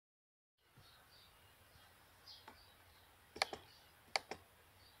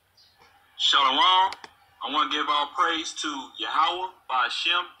Shalom. I want to give all praise to Yahweh,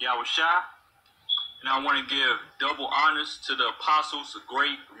 Ba'ashem, Yahweh Shai. And I want to give double honors to the apostles, the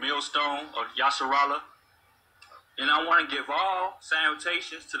great millstone of Yasharallah. And I want to give all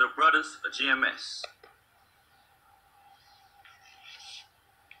salutations to the brothers of GMS.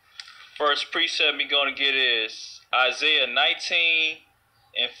 First precept we're going to get is Isaiah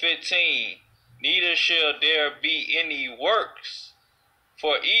 19:15. Neither shall there be any works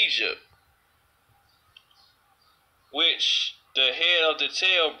for Egypt, which the head of the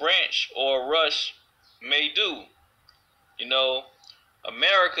tail branch or rush may do. You know,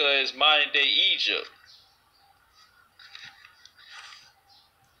 America is modern day Egypt.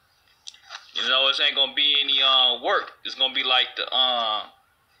 You know, it ain't gonna be any work. It's gonna be like the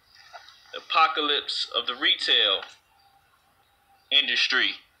apocalypse of the retail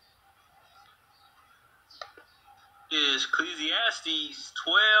industry. Is Ecclesiastes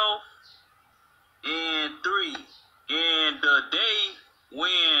 12:3. In the day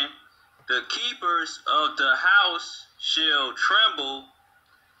when the keepers of the house shall tremble,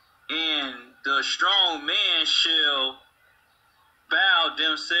 and the strong man shall bow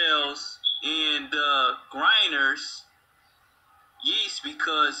themselves in the grinders' yeast,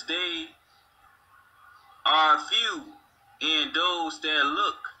 because they are few, and those that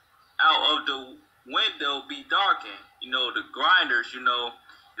look out of the window be darkened. You know, the grinders, you know,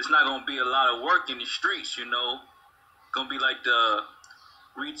 it's not going to be a lot of work in the streets, you know. Going to be like the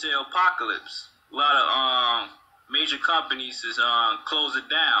retail apocalypse. A lot of major companies is closing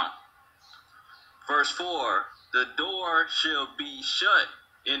down. Verse 4, the door shall be shut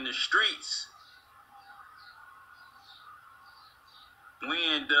in the streets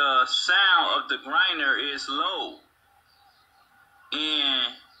when the sound of the grinder is low,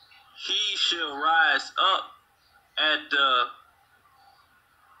 and he shall rise up at the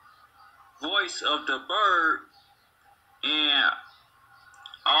voice of the bird, and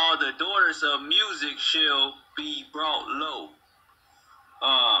all the daughters of music shall be brought low.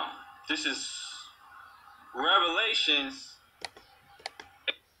 This is Revelations.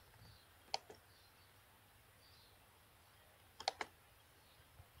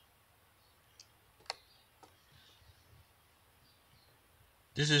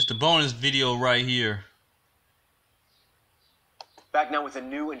 This is the bonus video right here. Back now with a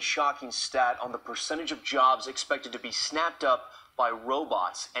new and shocking stat on the percentage of jobs expected to be snapped up by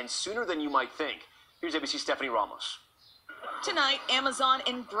robots, and sooner than you might think. Here's ABC's Stephanie Ramos. Tonight, Amazon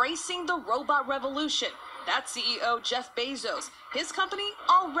embracing the robot revolution. That's CEO Jeff Bezos. His company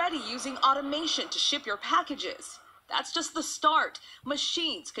already using automation to ship your packages. That's just the start.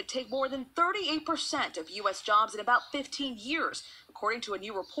 Machines could take more than 38% of U.S. jobs in about 15 years, according to a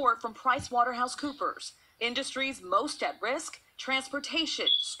new report from PricewaterhouseCoopers. Industries most at risk: transportation,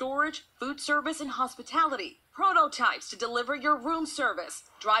 storage, food service, and hospitality. Prototypes to deliver your room service,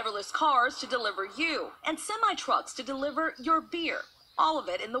 driverless cars to deliver you, and semi-trucks to deliver your beer. All of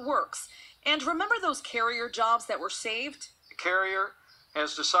it in the works. And remember those carrier jobs that were saved? The carrier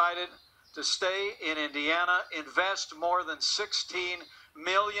has decided to stay in Indiana, invest more than $16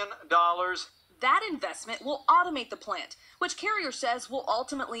 million. That investment will automate the plant, which Carrier says will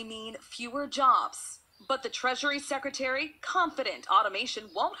ultimately mean fewer jobs. But the Treasury Secretary confident automation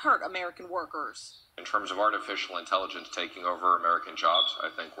won't hurt American workers. In terms of artificial intelligence taking over American jobs, I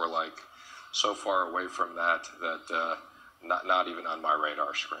think we're like so far away from that not even on my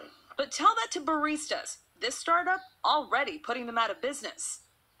radar screen. But tell that to baristas. This startup already putting them out of business.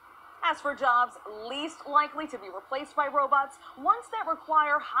 As for jobs least likely to be replaced by robots, ones that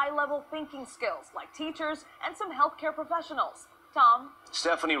require high-level thinking skills like teachers and some healthcare professionals. Tom?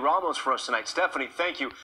 Stephanie Ramos for us tonight. Stephanie, thank you.